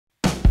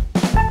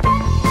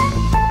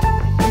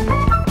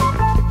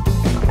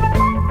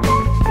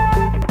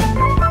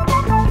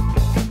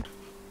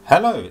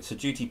Hello, it's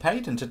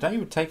TheDutyPaid, and today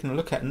we're taking a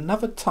look at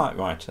another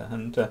typewriter,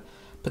 and a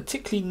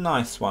particularly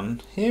nice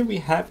one. Here we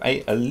have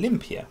a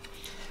Olympia.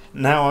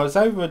 Now, I was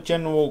over a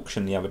general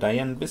auction the other day,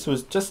 and this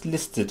was just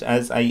listed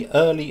as a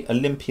early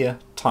Olympia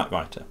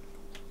typewriter.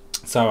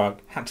 So I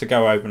had to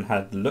go over and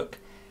have a look,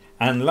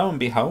 and lo and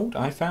behold,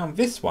 I found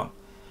this one,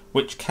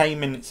 which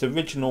came in its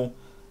original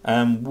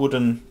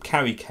wooden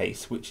carry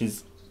case, which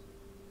is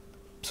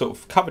sort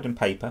of covered in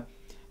paper,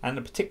 and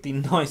a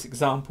particularly nice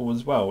example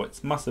as well.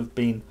 It must have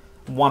been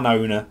one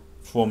owner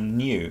from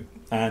new,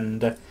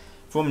 and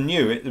from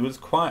new it was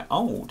quite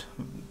old,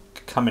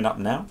 coming up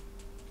now.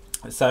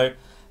 So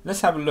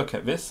let's have a look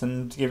at this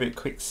and give it a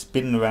quick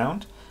spin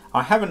around.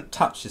 I haven't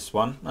touched this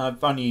one.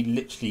 I've only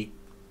literally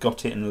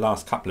got it in the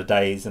last couple of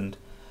days and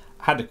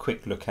had a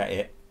quick look at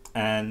it,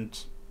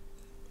 and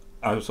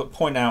I'll sort of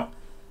point out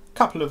a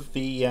couple of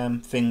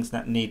the things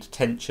that need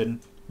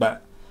attention,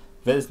 but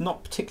there's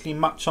not particularly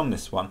much on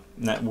this one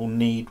that will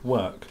need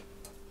work.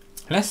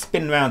 Let's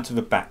spin round to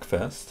the back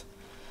first.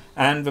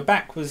 And the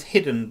back was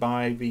hidden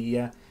by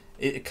the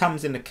it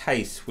comes in a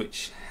case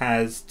which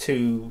has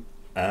two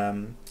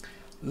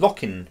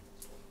lock-in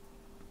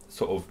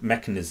sort of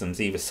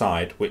mechanisms either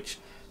side, which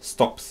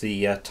stops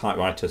the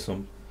typewriter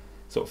from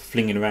sort of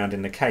flinging around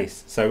in the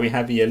case. So we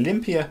have the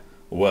Olympia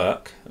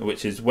work,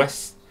 which is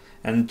West,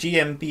 and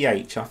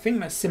GmbH. I think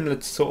that's similar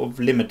to sort of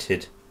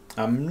Limited.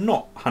 I'm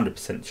not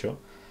 100% sure.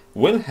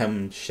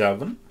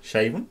 Wilhelmshaven.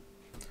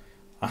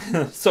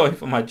 Sorry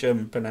for my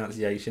German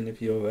pronunciation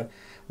if you're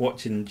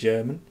watching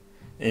German,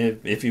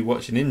 if you're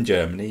watching in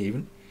Germany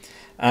even.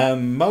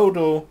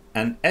 Model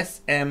and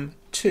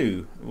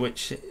SM2,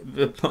 which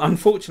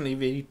unfortunately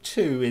the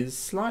 2 is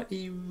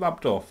slightly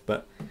rubbed off,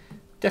 but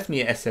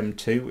definitely a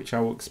SM2, which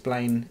I will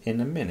explain in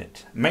a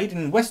minute. Made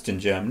in Western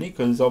Germany,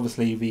 because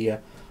obviously the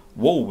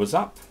wall was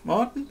up.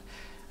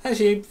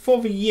 Actually,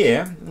 for the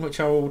year,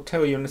 which I will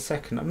tell you in a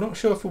second, I'm not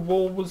sure if the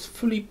wall was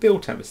fully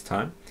built at this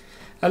time.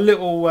 A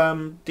little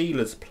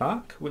dealer's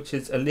plaque, which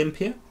is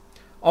Olympia,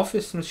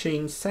 Office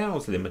Machine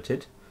Sales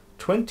Limited,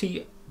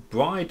 20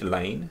 Bride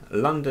Lane,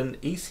 London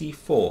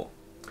EC4,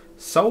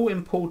 sole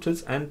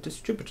importers and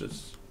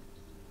distributors.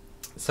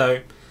 So,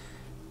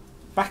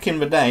 back in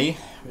the day,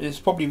 it's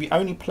probably the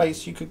only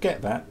place you could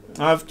get that.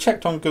 I've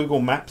checked on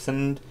Google Maps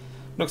and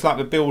looks like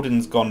the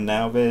building's gone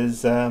now.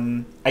 There's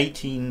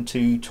 18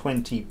 to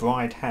 20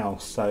 Bride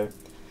House, so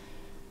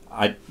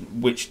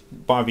which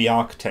by the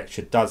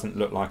architecture doesn't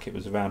look like it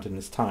was around in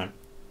this time.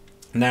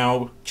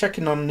 Now,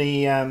 checking on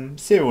the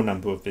serial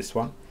number of this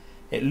one,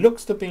 it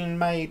looks to have been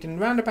made in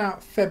around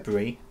about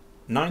February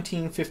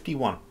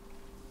 1951.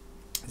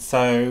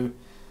 So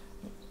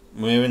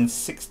we're in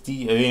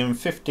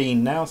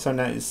 15 now, so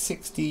now it's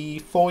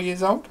 64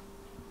 years old.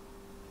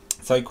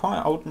 So quite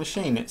an old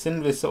machine. It's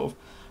in this sort of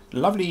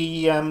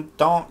lovely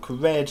dark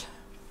red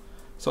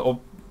sort of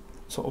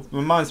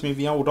reminds me of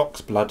the old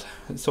oxblood.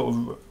 It's sort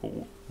of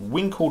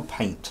winkled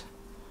paint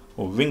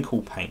or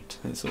wrinkle paint.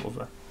 It's sort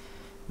of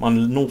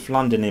one North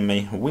London in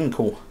me,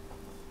 winkle.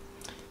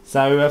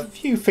 So a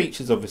few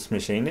features of this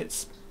machine.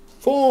 It's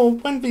for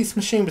when this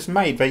machine was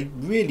made, they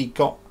really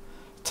got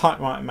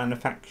typewriter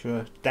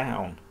manufacturer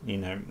down. You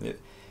know,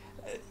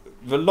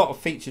 a lot of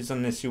features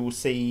on this you will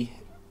see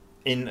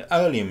in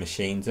earlier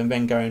machines, and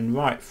then going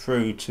right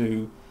through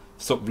to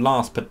sort of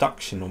last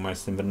production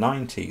almost in the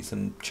 90s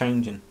and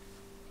changing.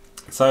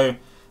 So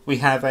we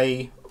have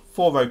a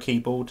 4-row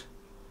keyboard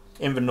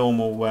in the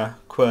normal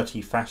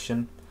QWERTY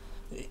fashion,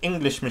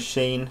 English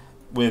machine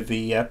with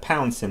the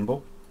pound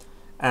symbol,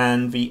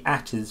 and the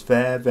at is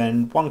there,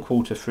 then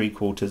 1/4,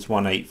 3/4,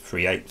 1/8,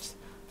 3/8,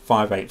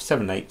 5/8,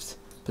 7/8,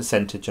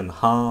 percentage and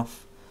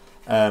half.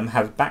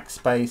 Have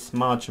backspace,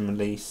 margin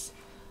release,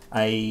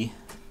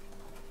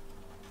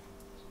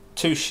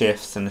 two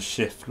shifts and a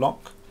shift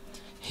lock.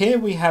 Here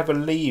we have a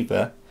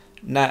lever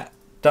that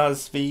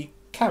does the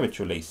carriage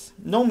release.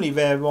 Normally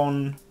they're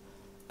on,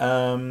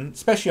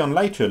 especially on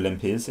later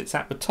Olympias, it's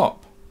at the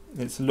top.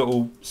 It's a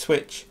little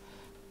switch,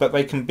 but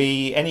they can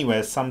be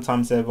anywhere.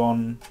 Sometimes they're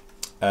on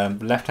the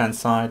left hand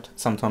side,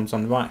 sometimes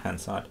on the right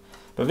hand side.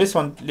 But this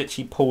one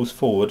literally pulls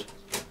forward,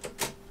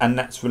 and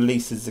that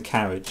releases the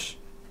carriage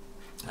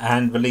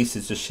and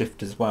releases the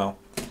shift as well.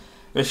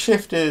 The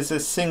shift is a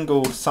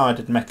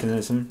single-sided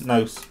mechanism,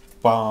 no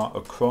bar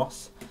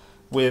across,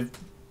 with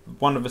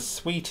one of the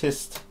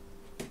sweetest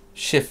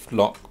shift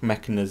lock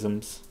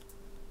mechanisms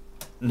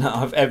that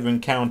I've ever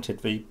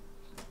encountered. The,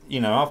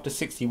 after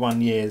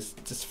 61 years,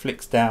 just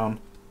flicks down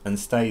and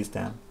stays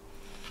down.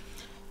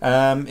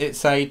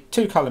 It's a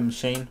 2-colour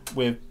machine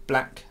with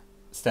black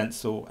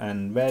stencil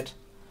and red,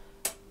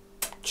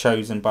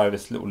 chosen by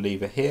this little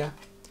lever here.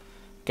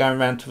 Going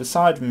around to the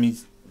side of the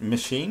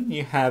machine,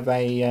 you have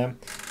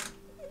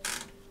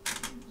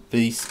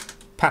these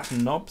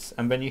pattern knobs,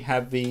 and then you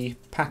have the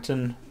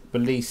pattern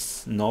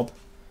release knob,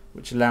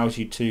 which allows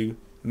you to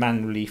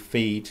manually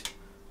feed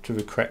to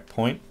the correct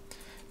point.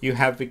 You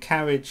have the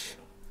carriage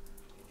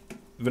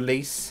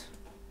release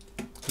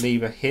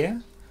lever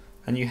here,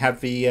 and you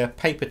have the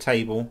paper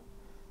table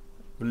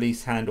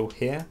release handle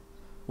here,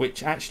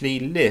 which actually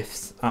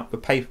lifts up the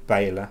paper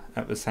baler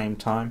at the same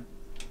time.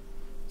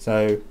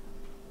 So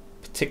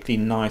particularly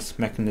nice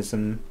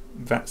mechanism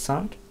that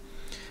side.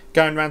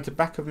 Going around the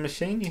back of the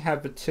machine, you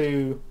have the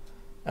two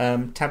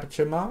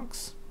temperature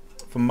marks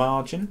for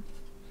margin,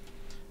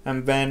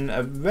 and then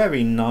a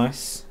very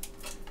nice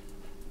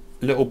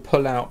little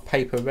pull out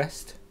paper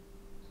rest.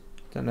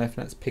 Don't know if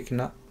that's picking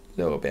up,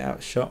 a little bit out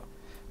of shot,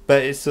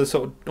 but it's a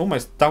sort of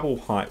almost double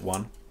height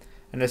one,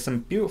 and there's some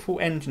beautiful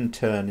engine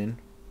turning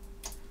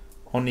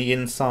on the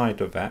inside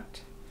of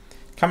that.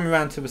 Coming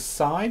around to the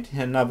side,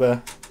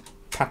 another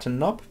pattern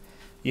knob.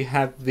 You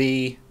have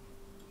the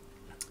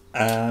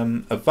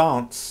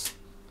advance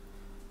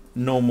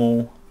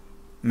normal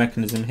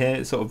mechanism here.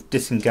 It's sort of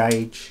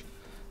disengage,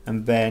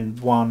 and then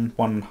 1,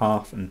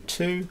 1.5 and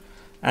 2,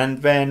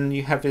 and then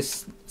you have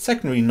this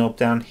secondary knob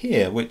down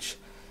here, which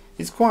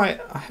is quite,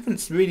 I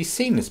haven't really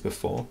seen this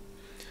before.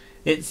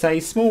 It's a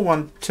small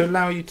one to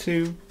allow you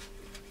to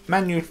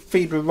manually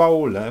feed the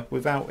roller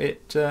without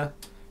it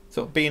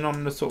sort of being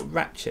on the sort of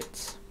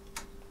ratchets,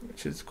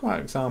 which is quite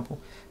an example.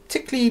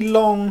 Particularly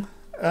long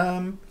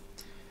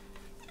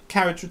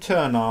carriage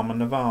return arm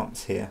and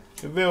advance here.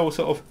 A real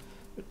sort of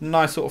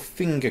nice sort of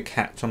finger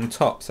catch on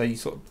top, so you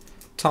sort of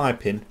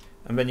type in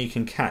and then you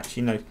can catch.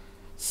 You know,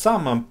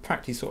 some are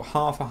practically sort of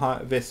half a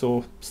height of this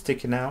or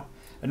sticking out,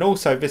 and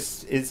also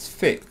this is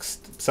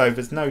fixed, so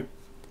there's no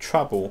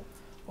trouble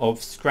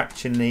of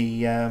scratching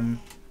the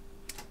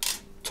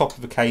top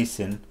of the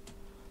casing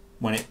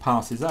when it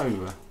passes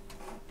over.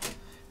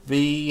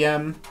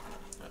 The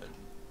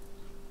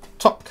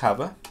top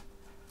cover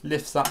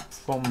lifts up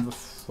from the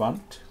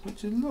front,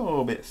 which is a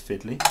little bit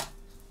fiddly,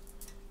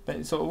 but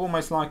it's sort of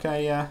almost like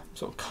a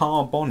sort of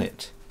car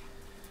bonnet.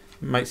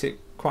 It makes it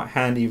quite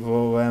handy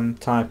for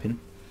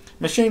typing.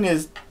 Machine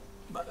is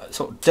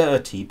sort of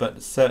dirty,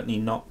 but certainly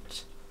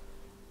not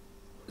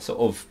sort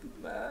of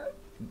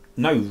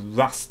no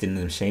rust in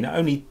the machine.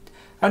 Only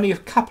a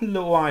couple of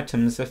little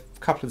items, a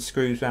couple of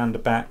screws around the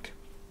back.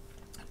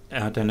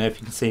 I don't know if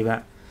you can see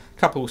that. A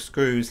couple of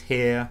screws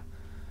here,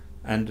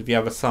 and the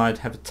other side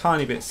have a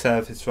tiny bit of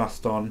surface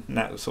rust on, and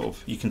that sort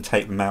of, you can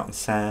take them out and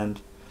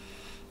sand.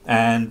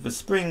 And the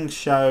springs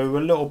show a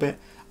little bit.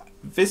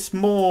 This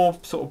more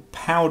sort of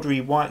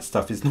powdery white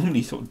stuff is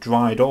normally sort of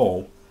dried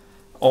oil,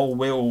 or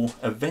will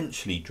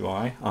eventually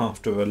dry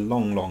after a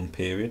long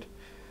period,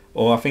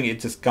 or I think it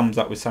just gums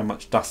up with so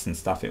much dust and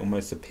stuff it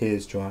almost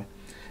appears dry.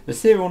 The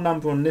serial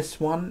number on this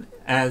one,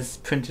 as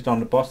printed on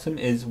the bottom,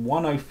 is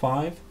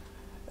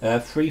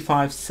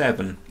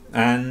 105357,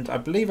 and I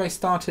believe I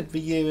started the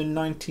year in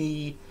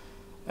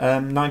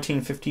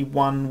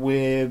 1951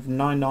 with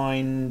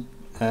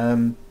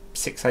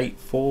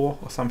 99684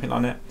 or something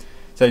like that.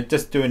 So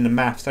just doing the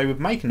maths, they were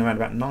making around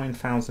about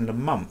 9,000 a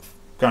month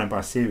going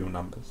by serial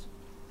numbers.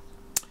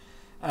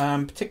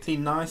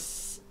 Particularly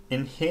nice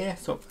in here,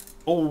 sort of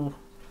all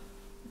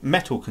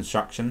metal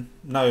construction,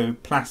 no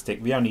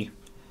plastic. The only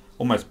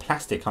almost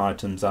plastic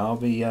items are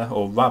the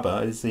or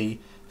rubber is the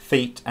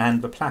feet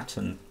and the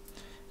platen.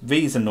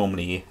 These are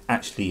normally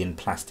actually in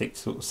plastic,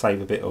 sort of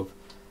save a bit of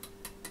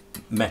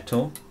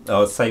metal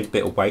or save a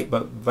bit of weight,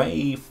 but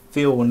they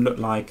feel and look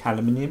like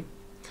aluminium.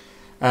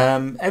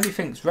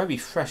 Everything's very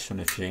fresh on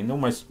the machine,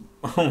 almost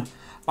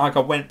like I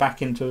went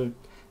back into a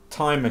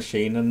time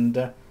machine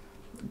and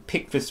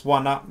picked this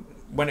one up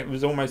when it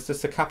was almost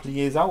just a couple of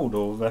years old,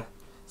 or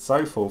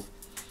so forth.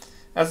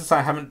 As I say,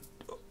 I haven't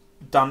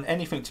done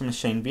anything to the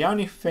machine. The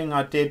only thing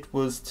I did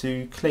was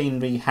to clean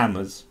the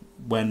hammers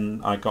when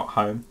I got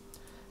home,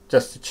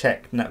 just to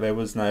check that there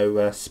was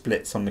no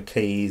splits on the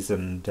keys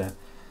and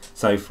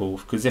so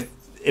forth. Because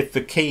if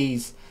the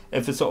keys,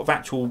 if the sort of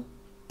actual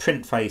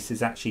print face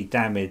is actually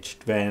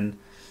damaged, then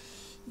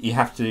you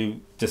have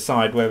to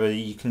decide whether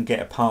you can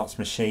get a parts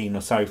machine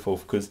or so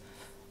forth, because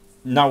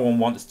no one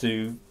wants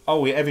to,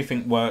 oh yeah,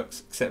 everything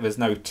works except there's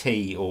no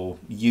T or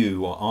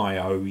U or I,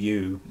 O,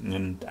 U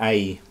and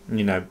A,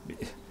 you know,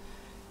 it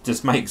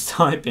just makes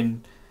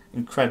typing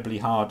incredibly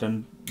hard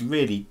and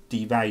really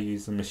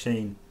devalues the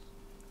machine.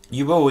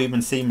 You will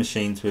even see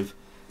machines with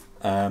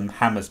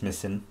hammers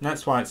missing, and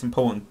that's why it's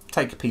important to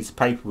take a piece of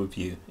paper with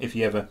you if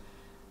you ever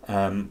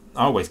I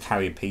always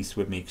carry a piece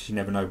with me because you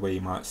never know where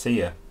you might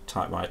see a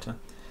typewriter.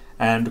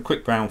 And a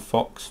quick brown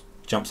fox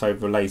jumps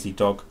over a lazy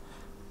dog,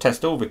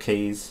 test all the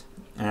keys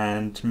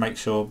and make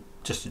sure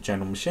just the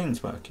general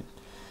machine's working.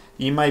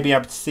 You may be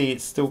able to see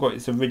it's still got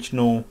its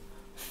original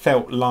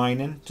felt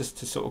lining just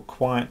to sort of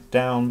quiet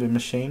down the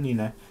machine. You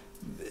know,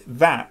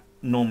 that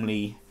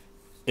normally,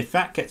 if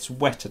that gets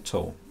wet at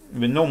all,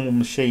 the normal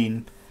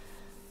machine,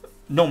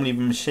 normally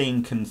the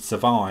machine can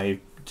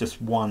survive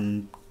just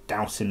one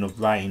dousing of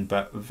rain,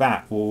 but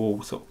that will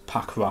all sort of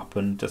pucker up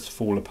and just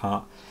fall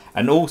apart.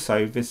 And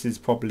also this is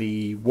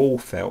probably wall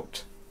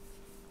felt,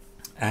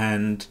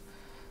 and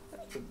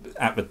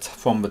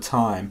from the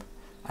time,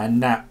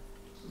 and that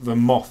the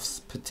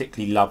moths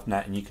particularly love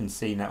that, and you can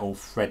see that all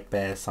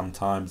threadbare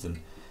sometimes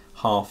and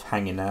half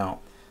hanging out.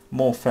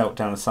 More felt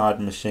down the side of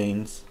the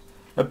machines.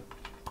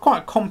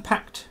 Quite a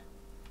compact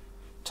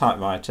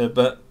typewriter,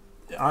 but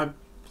I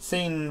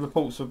seen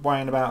reports of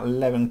weighing about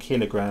 11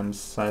 kilograms,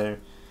 so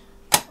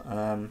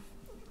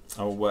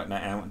I'll work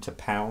that out into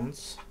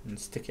pounds and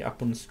stick it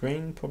up on the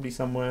screen, probably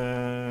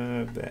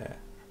somewhere there.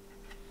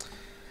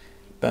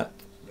 But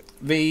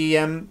the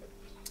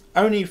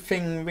only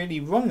thing really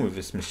wrong with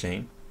this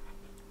machine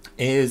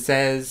is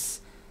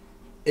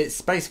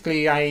it's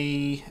basically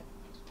a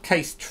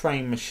cased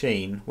frame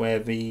machine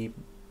where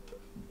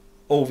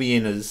all the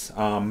inners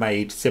are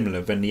made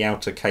similar, then the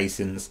outer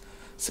casings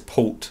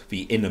support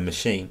the inner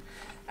machine,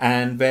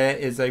 and there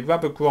is a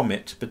rubber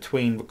grommet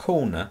between the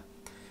corner,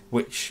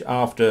 which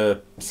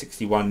after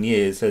 61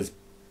 years has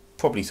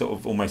probably sort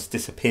of almost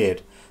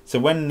disappeared. So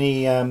when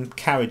the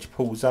carriage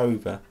pulls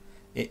over,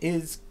 it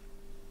is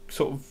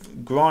sort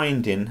of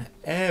grinding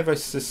ever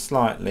so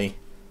slightly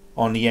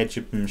on the edge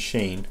of the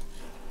machine,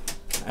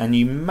 and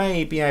you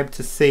may be able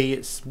to see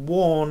it's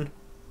worn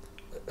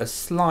a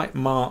slight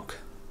mark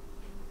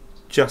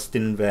just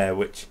in there,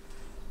 which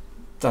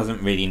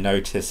doesn't really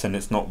notice, and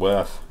it's not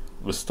worth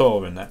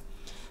restoring that.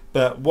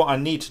 But what I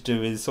need to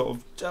do is sort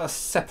of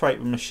just separate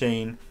the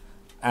machine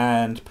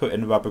and put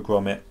in a rubber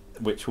grommet,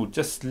 which will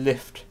just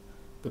lift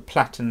the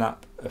platen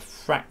up a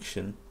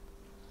fraction.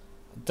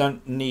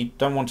 Don't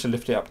want to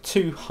lift it up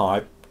too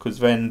high, because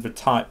then the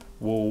type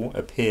will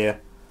appear,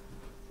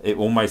 it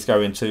will almost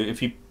go into,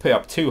 if you put it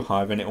up too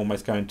high, then it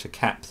almost go into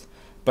caps.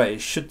 But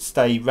it should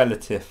stay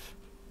relative.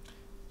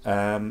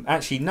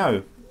 Actually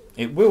no,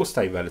 it will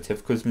stay relative,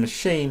 because the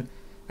machine,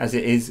 as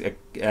it is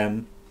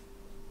a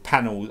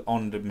panel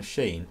on the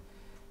machine,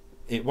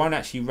 it won't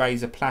actually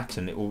raise a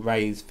platen, it will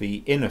raise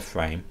the inner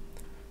frame,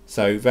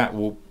 so that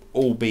will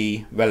all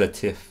be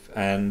relative,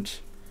 and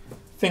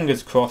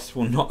fingers crossed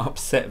will not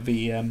upset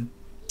the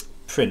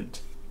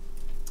print.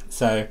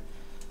 So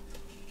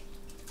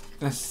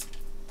that's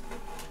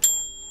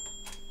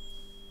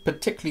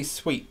particularly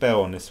sweet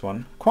bell on this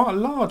one, quite a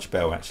large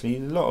bell actually.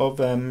 A lot of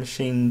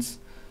machines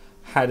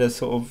had a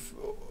sort of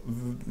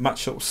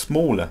much sort of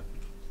smaller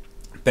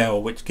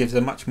bell, which gives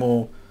a much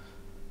more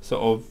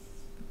sort of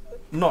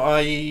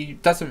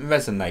doesn't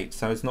resonate,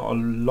 so it's not a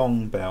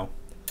long bell,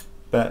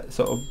 but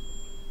sort of,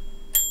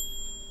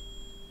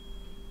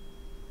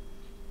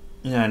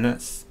 yeah, and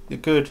that's a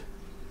good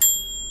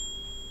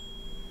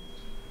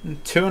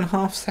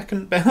 2.5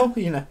 second bell,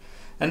 you know.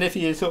 And if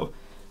you sort of,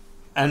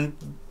 and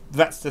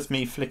that's just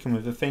me flicking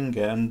with a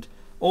finger, and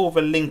all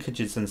the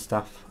linkages and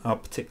stuff are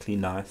particularly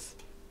nice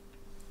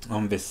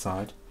on this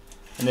side.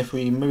 And if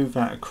we move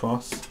that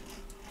across,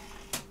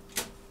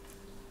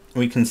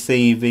 we can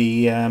see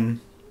the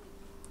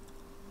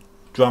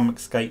drum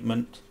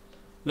escapement.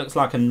 Looks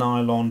like a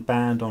nylon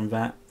band on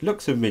that.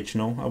 Looks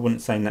original. I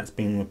wouldn't say that's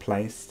been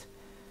replaced.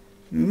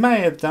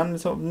 May have done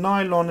sort of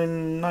nylon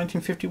in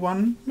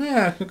 1951.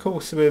 Yeah, of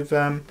course, with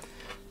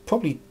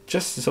probably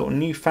just a sort of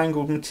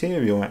newfangled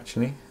material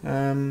actually.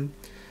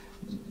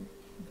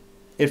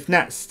 If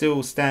that's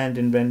still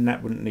standing, then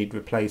that wouldn't need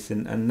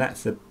replacing, and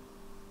that's a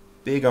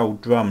big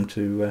old drum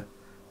to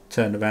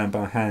turn around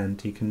by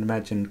hand. You can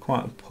imagine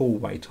quite a pull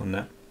weight on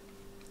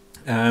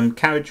that.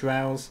 Carriage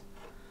rails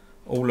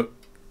all look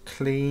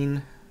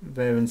clean.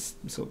 They're in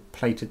sort of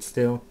plated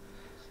steel.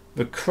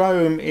 The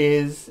chrome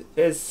is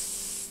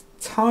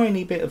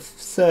tiny bit of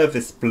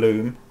service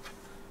bloom,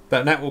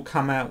 but that will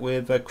come out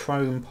with a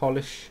chrome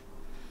polish,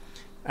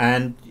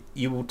 and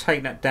you will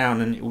take that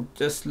down and it will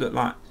just look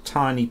like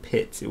tiny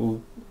pits. It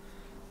will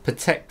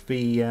protect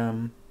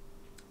the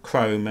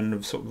chrome and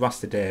the sort of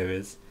rusted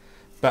areas,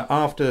 but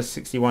after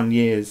 61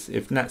 years,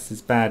 if that's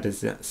as bad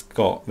as it's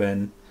got,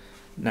 then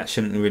that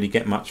shouldn't really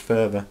get much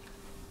further.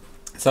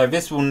 So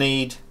this will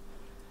need,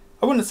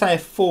 I wouldn't say a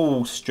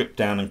full strip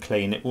down and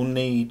clean, it will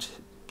need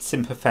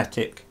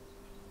sympathetic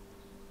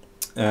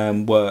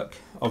work,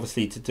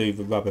 obviously, to do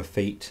the rubber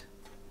feet,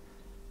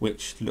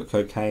 which look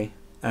okay.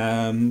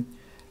 A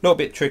little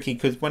bit tricky,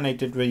 because when they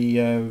did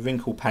the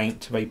wrinkle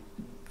paint, they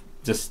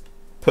just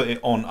put it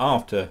on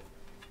after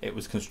it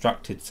was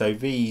constructed, so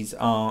these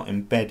are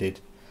embedded,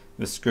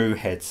 the screw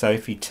head, so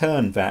if you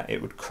turn that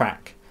it would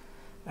crack,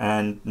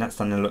 and that's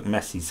going to look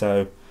messy.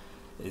 So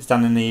it's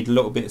going to need a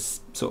little bit of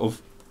sort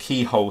of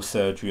keyhole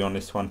surgery on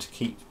this one to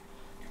keep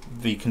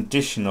the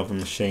condition of the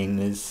machine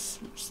is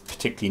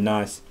particularly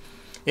nice.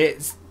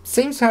 It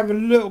seems to have a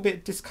little bit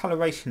of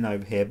discoloration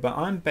over here, but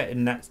I'm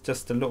betting that's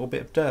just a little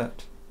bit of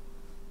dirt,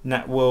 and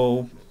that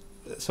will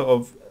sort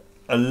of,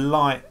 a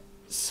light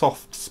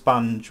soft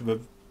sponge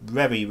with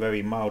very,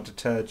 very mild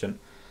detergent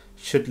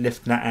should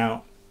lift that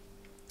out,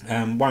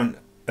 won't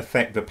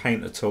affect the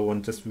paint at all,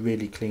 and just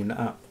really clean it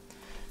up.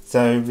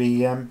 So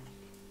the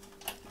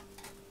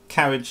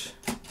carriage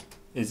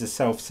is a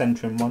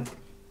self-centering one,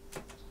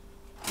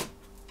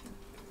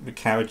 the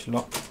carriage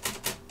lock,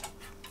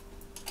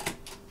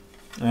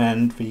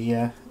 and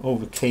the all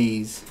the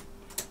keys.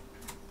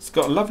 It's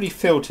got a lovely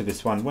feel to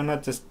this one. When I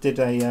just did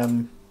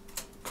a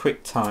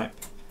quick type,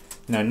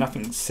 you know,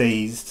 nothing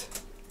seized,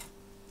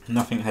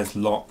 nothing has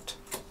locked,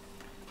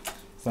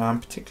 so I'm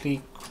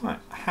particularly quite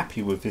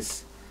happy with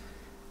this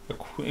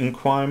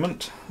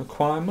acquirement.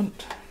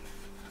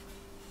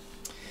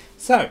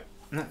 So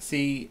that's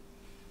the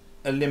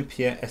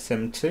Olympia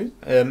SM2.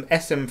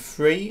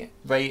 SM3,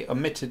 they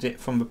omitted it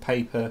from the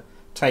paper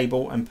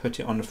table and put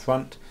it on the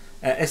front.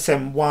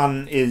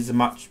 SM1 is a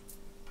much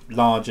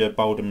larger,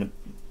 bolder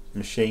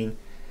machine.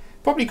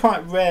 Probably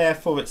quite rare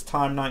for its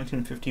time,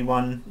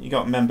 1951. You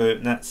got to remember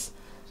that's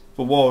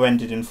the war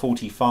ended in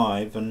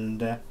 45, and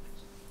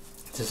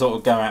to sort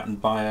of go out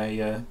and buy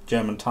a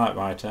German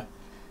typewriter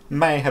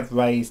may have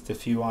raised a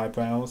few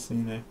eyebrows. You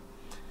know,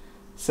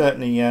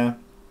 certainly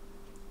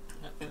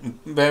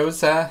there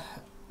was a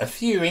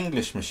few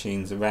English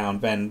machines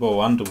around then.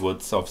 Well,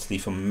 Underwoods, obviously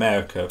from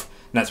America, and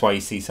that's why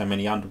you see so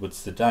many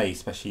Underwoods today,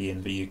 especially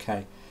in the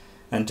UK.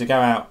 And to go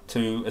out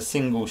to a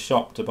single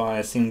shop to buy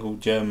a single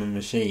German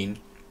machine,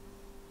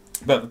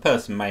 but the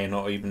person may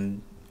not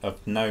even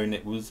have known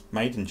it was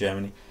made in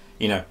Germany.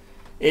 You know,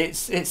 it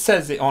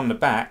says it on the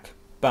back,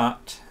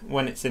 but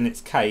when it's in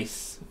its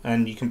case,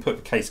 and you can put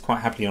the case quite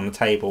happily on the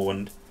table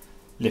and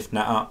lift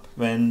that up,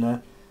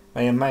 then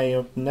they may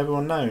have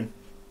never known.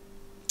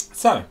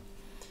 So,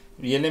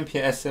 the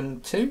Olympia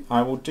SM2,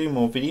 I will do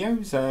more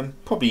videos,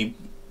 probably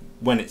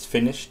when it's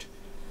finished,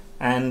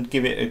 and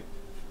give it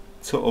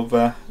a sort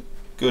of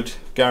good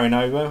going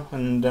over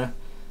and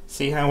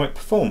see how it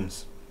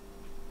performs.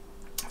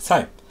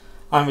 So,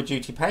 I'm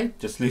TheDutyPaid,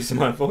 just losing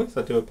my voice,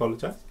 I do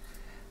apologise.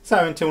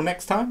 So until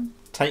next time,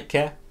 take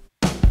care.